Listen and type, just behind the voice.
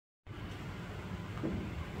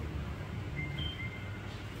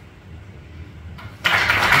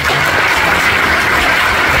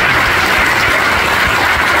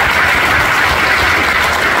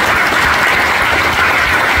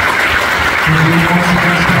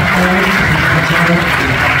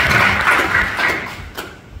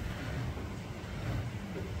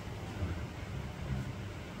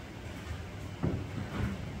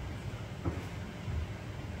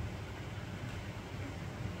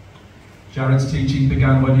Jared's teaching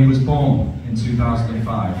began when he was born in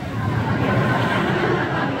 2005.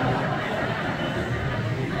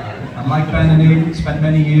 And like Ben and Ian, spent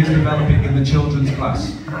many years developing in the children's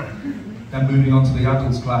class, then moving on to the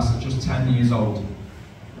adults class at just 10 years old.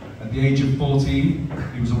 At the age of 14,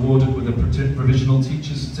 he was awarded with a provisional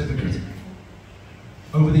teacher's certificate.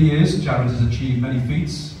 Over the years, Jared has achieved many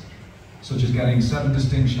feats, such as getting 7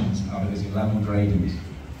 distinctions out of his 11 gradings.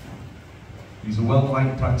 He's a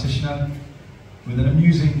well-liked practitioner with an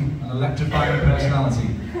amusing and electrifying personality,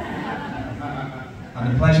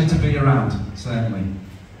 and a pleasure to be around, certainly.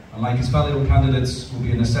 And like his fellow candidates, will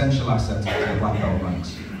be an essential asset to the black belt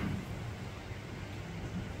ranks.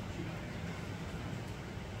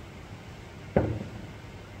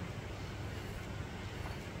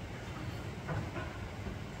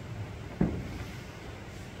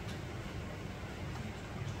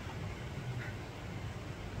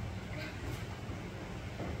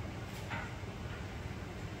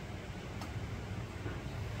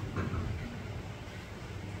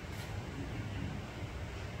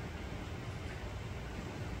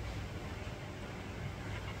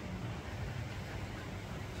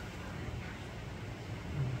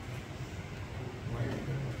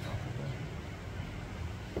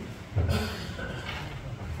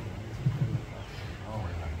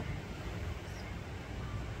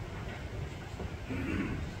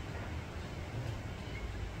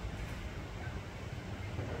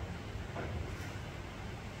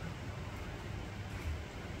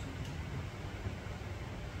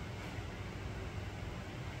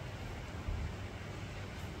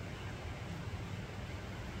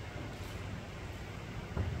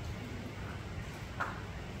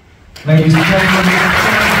 Ladies and gentlemen,